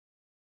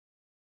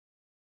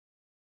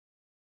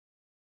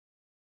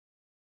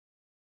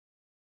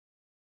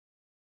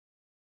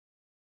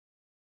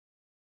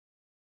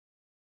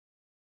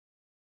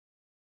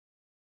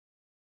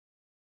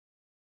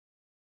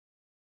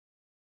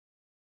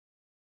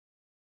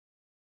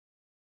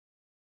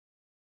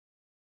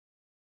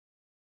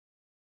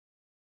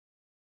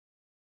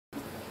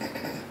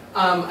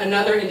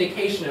another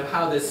indication of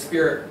how this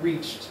spirit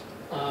reached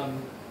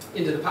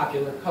into the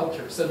popular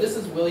culture. So this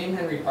is William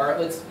Henry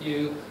Bartlett's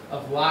view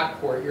of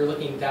Lockport. You're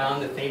looking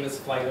down the famous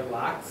flight of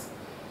locks.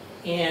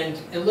 And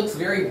it looks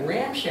very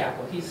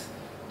ramshackle. He's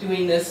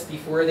doing this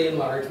before the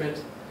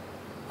enlargement.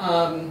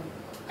 I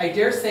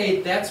dare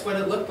say that's what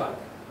it looked like,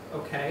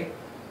 okay?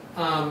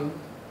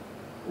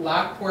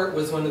 Lockport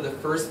was one of the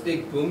first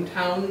big boom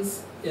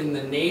towns in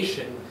the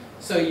nation.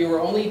 So you were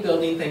only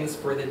building things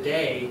for the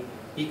day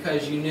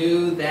because you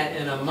knew that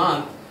in a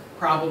month,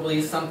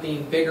 probably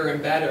something bigger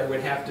and better would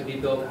have to be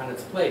built on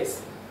its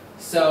place.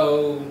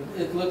 So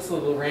it looks a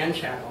little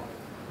ramshackle.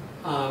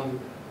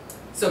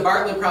 So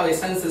Bartlett probably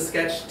sends this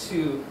sketch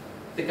to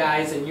the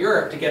guys in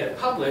Europe to get it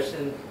published,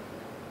 and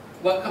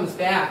what comes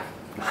back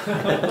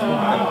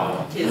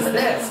is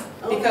this.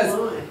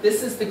 Because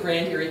this is the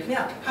Grand Erie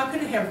Canal. How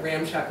could it have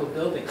ramshackle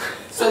buildings?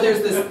 So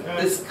there's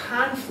this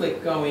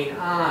conflict going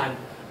on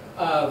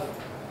of,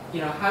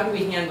 how do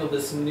we handle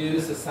this new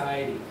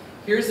society?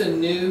 Here's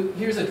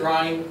a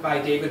drawing by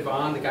David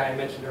Vaughan, the guy I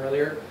mentioned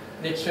earlier,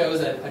 and it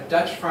shows a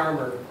Dutch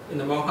farmer in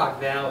the Mohawk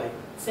Valley.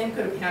 Same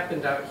could have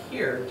happened out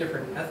here,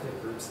 different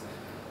ethnic groups.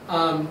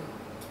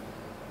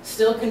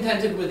 Still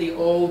contented with the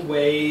old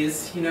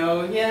ways,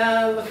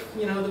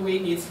 the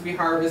wheat needs to be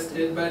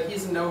harvested, but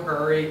he's in no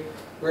hurry.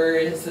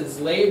 Whereas his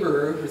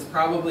laborer, who's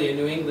probably a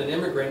New England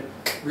immigrant,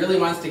 really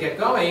wants to get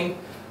going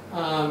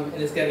and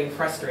is getting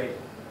frustrated.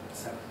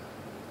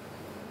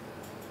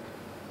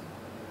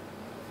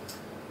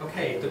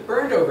 Okay, the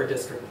burned over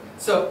district.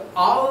 So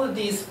all of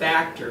these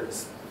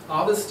factors,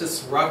 all this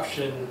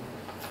disruption,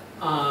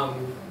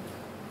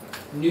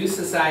 new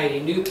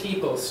society, new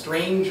people,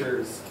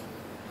 strangers,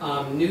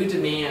 new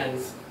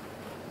demands,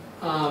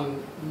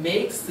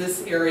 makes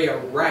this area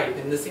ripe,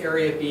 and this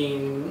area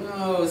being,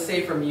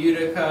 say from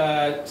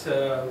Utica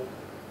to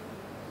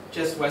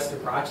just west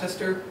of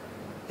Rochester.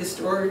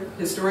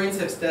 Historians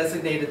have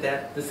designated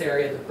this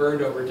area the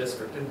burned over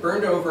district, and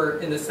burned over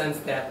in the sense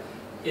that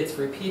it's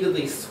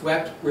repeatedly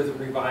swept with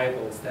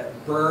revivals that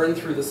burn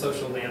through the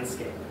social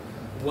landscape,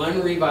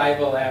 one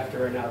revival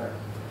after another,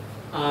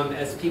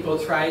 as people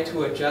try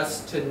to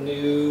adjust to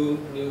new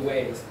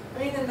ways. I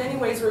mean, in many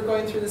ways, we're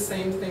going through the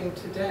same thing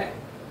today.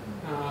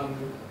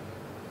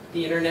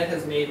 The internet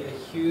has made a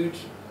huge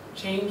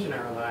change in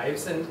our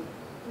lives, and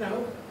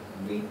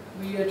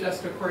we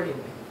adjust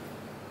accordingly.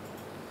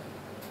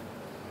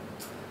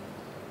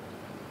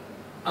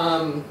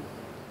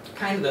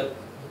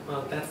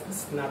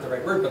 That's not the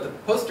right word, but the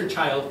poster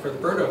child for the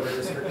burned over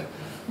district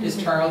is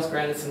Charles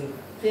Grandison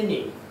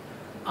Finney,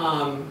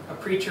 a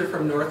preacher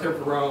from north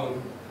of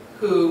Rome,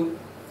 who,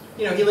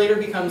 he later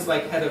becomes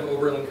like head of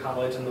Oberlin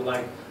College and the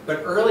like.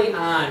 But early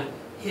on,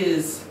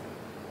 his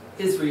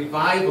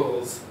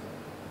revivals,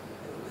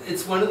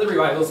 it's one of the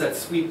revivals that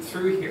sweep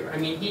through here. I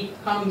mean, he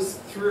comes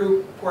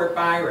through Port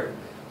Byron.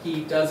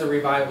 He does a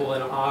revival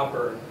in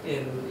Auburn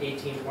in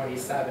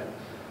 1827.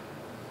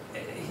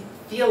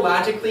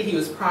 Theologically, he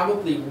was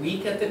probably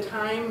weak at the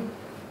time,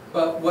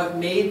 but what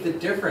made the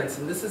difference,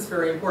 and this is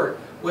very important,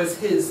 was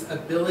his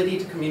ability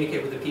to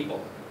communicate with the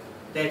people.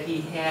 That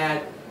he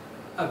had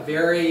a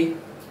very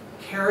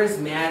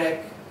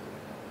charismatic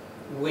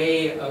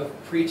way of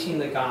preaching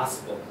the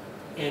gospel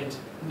and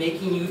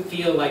making you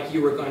feel like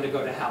you were going to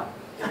go to hell,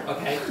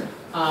 okay?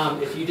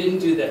 If you didn't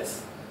do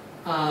this.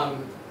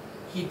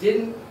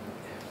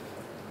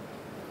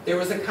 There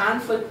was a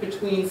conflict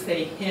between,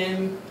 say,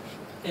 him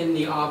and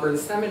the Auburn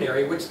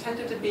Seminary, which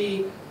tended to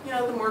be,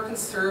 the more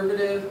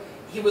conservative.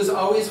 He was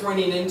always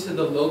running into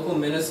the local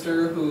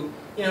minister who,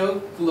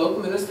 the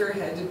local minister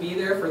had to be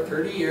there for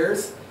 30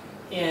 years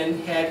and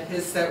had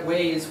his set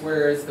ways,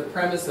 whereas the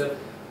premise of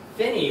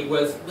Finney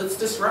was, let's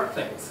disrupt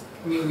things.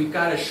 I mean, we've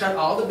got to shut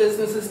all the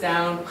businesses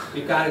down,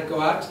 we've got to go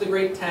out to the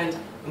great tent,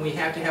 and we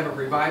have to have a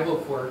revival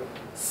for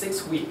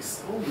 6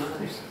 weeks. Oh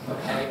my.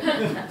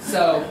 Okay?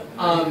 So,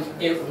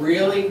 it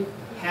really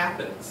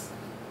happens.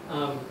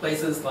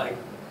 Places like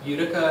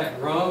Utica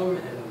and Rome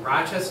and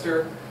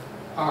Rochester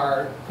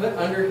are put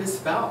under his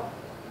spell.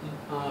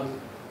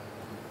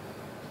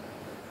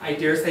 I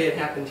dare say it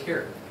happened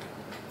here.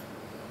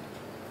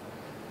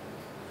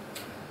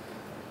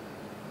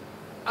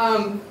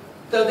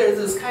 Though there's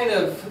this kind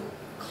of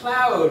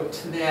cloud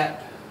to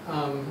that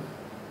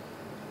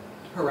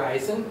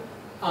horizon.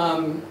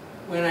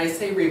 When I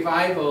say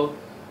revival,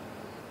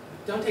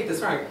 don't take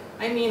this wrong,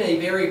 I mean a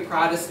very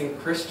Protestant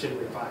Christian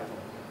revival.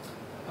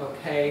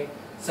 Okay,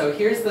 so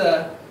here's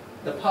the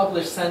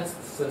published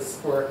census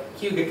for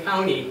Hugo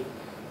County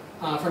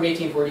from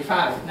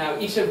 1845. Now,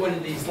 each of one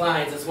of these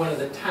lines is one of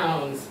the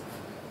towns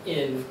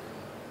in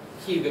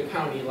Hugo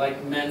County,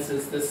 like Mentz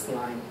is this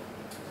line.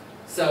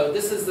 So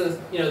this is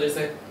there's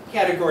a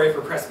category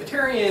for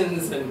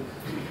Presbyterians and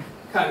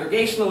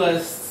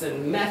Congregationalists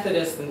and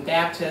Methodists and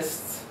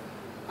Baptists.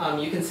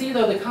 You can see,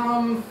 though, the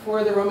column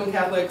for the Roman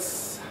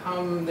Catholics,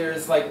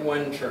 there's like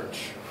one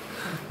church.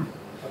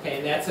 Okay,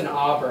 and that's in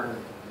Auburn.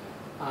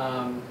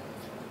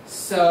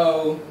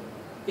 So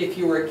if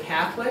you were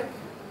Catholic,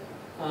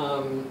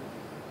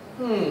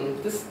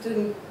 this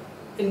didn't,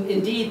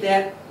 indeed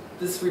that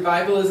this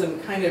revivalism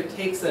kind of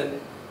takes a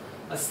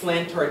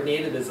slant toward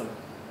nativism.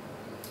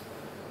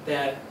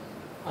 That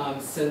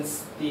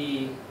since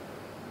the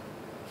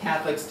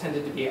Catholics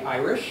tended to be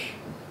Irish,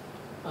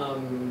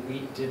 we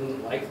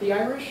didn't like the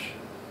Irish,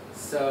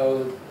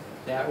 so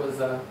that was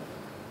a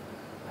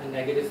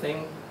negative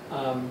thing.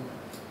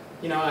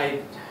 You know,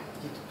 you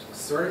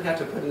sort of have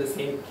to put in the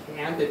same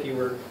camp if you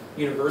were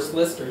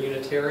Universalist or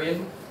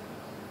Unitarian.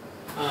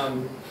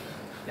 I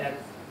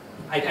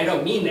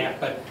don't mean that,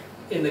 but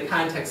in the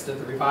context of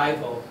the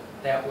revival,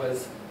 that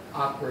was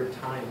awkward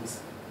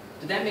times.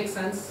 Did that make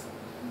sense?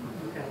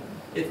 Okay.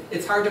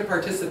 It's hard to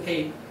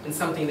participate in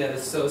something that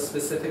is so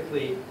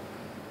specifically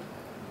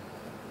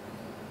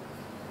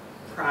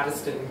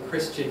Protestant and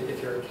Christian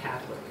if you're a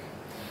Catholic.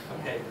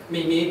 Okay.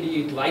 Maybe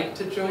you'd like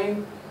to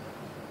join.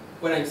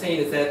 What I'm saying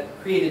is that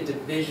created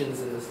divisions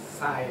in the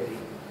society.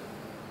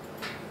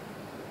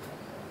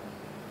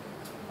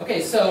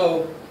 Okay,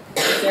 so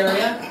this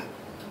area,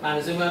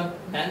 Montezuma,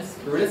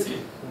 Mentz, Brutus,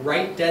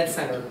 right dead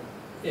center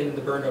in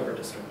the burned over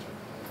district.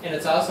 And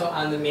it's also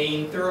on the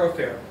main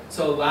thoroughfare.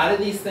 So a lot of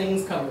these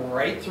things come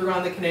right through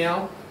on the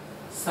canal.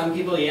 Some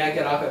people, yeah,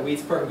 get off at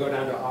Weedsport and go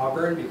down to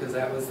Auburn because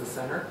that was the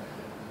center.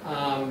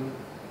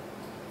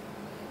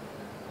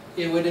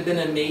 It would have been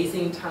an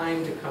amazing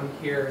time to come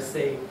here,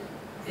 say,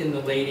 in the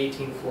late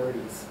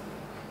 1840s.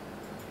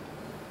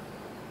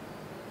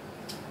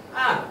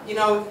 You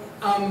know,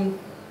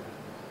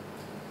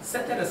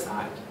 set that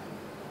aside.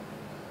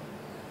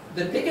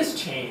 The biggest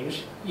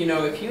change, you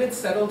know, if you had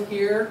settled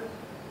here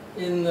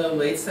in the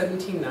late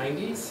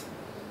 1790s,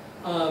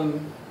 how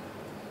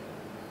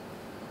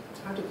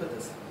to put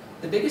this?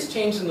 The biggest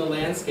change in the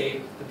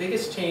landscape, the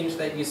biggest change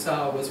that you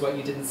saw was what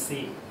you didn't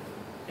see,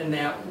 and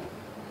that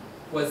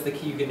was the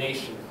Cayuga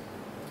Nation.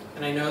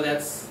 And I know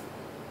that's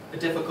a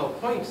difficult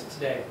point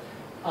today.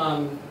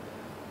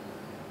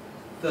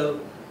 The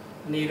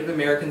Native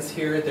Americans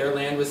here, their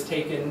land was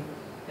taken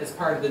as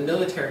part of the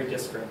military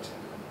district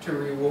to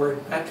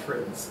reward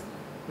veterans.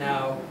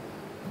 Now,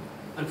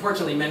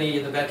 unfortunately, many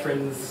of the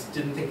veterans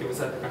didn't think it was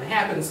ever going to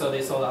happen, so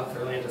they sold off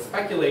their land to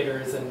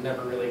speculators and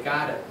never really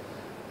got it.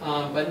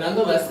 But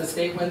nonetheless, the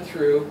state went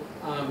through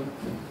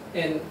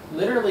and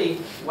literally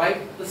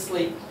wiped the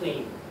slate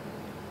clean.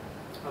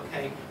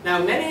 Okay.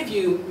 Now, many of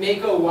you may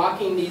go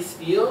walking these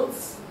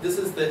fields. This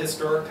is the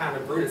historic town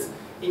of Brutus,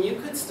 and you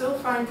could still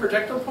find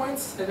projectile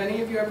points. Have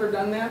any of you ever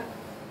done that?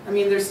 I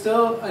mean, there's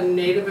still a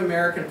Native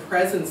American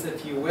presence,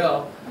 if you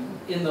will,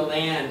 in the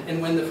land.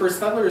 And when the first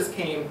settlers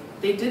came,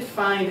 they did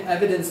find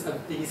evidence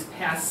of these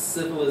past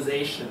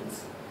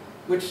civilizations,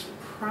 which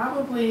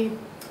probably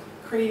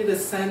created a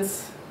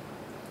sense,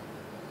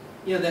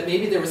 you know, that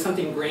maybe there was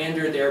something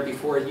grander there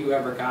before you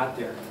ever got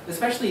there,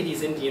 especially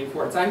these Indian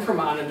forts. I'm from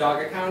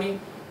Onondaga County,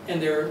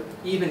 and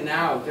even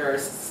now, there are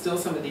still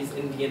some of these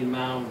Indian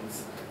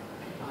mounds.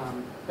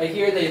 But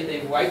here,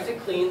 they've wiped it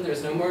clean.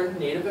 There's no more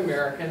Native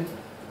American.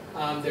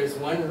 There's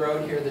one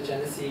road here, the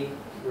Genesee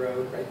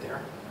Road, right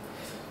there.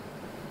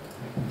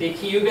 The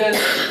Cayugas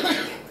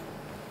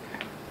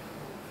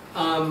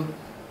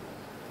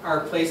are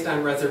placed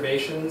on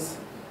reservations,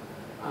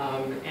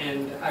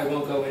 and I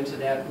won't go into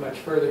that much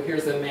further.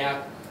 Here's a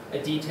map, a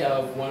detail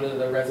of one of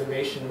the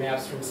reservation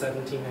maps from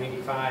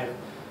 1795.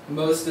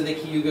 Most of the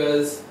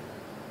Cayugas,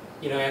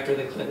 you know, after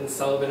the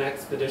Clinton-Sullivan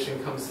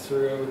expedition comes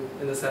through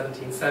in the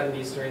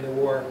 1770s during the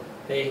war,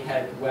 they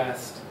head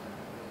west.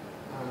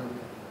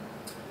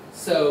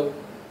 So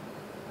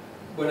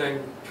what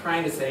I'm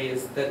trying to say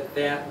is that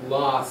that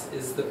loss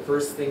is the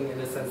first thing, in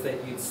a sense,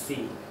 that you'd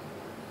see.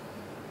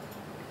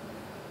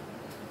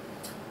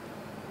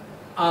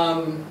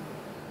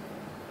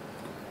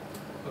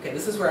 Okay,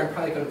 this is where I'm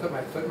probably going to put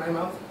my foot in my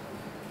mouth.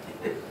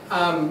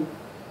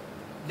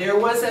 There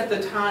was at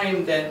the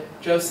time that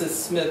Joseph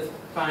Smith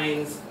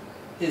finds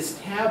his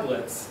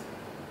tablets,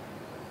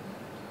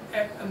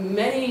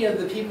 many of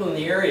the people in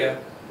the area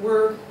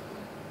were,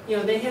 you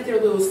know, they had their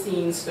little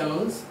seeing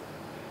stones,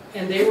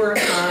 and they were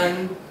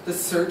on the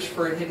search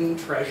for a hidden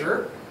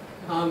treasure.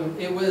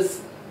 It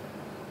was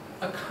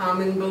a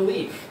common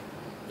belief.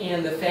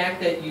 And the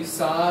fact that you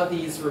saw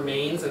these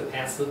remains of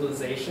past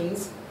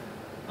civilizations,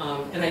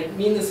 and I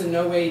mean this in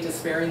no way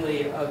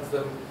despairingly of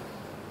the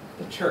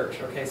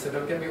church, okay, so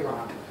don't get me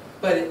wrong,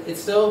 but it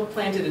still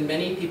planted in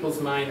many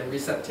people's mind a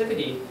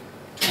receptivity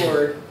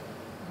toward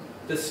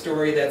the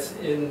story that's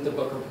in the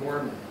Book of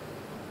Mormon.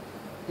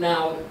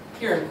 Now,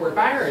 here in Port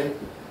Byron,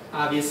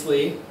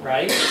 obviously,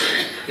 right,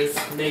 this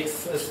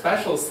makes a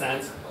special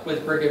sense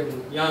with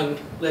Brigham Young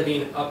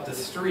living up the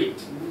street.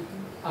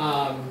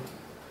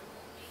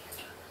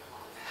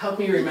 Help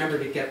me remember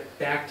to get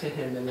back to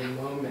him in a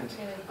moment.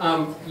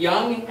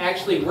 Young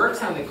actually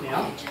works on the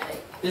canal.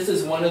 This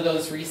is one of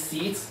those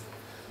receipts.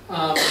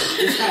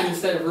 This time,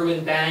 instead of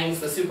Reuben Bangs,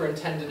 the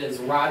superintendent is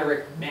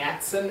Roderick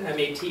Matson,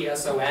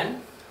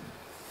 M-A-T-S-O-N.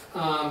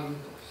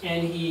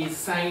 And he's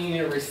signing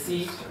a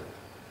receipt,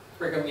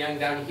 Brigham Young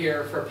down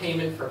here, for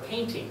payment for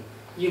painting.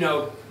 You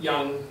know,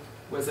 Young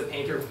was a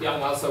painter.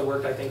 Young also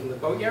worked, I think, in the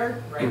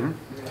boatyard, right?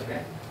 Mm-hmm.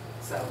 Okay,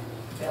 so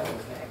that was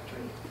the factory.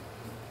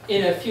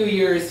 In a few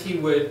years, he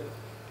would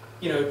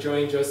you know,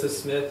 joined Joseph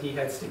Smith. He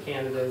heads to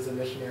Canada as a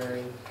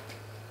missionary,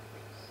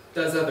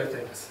 does other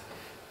things.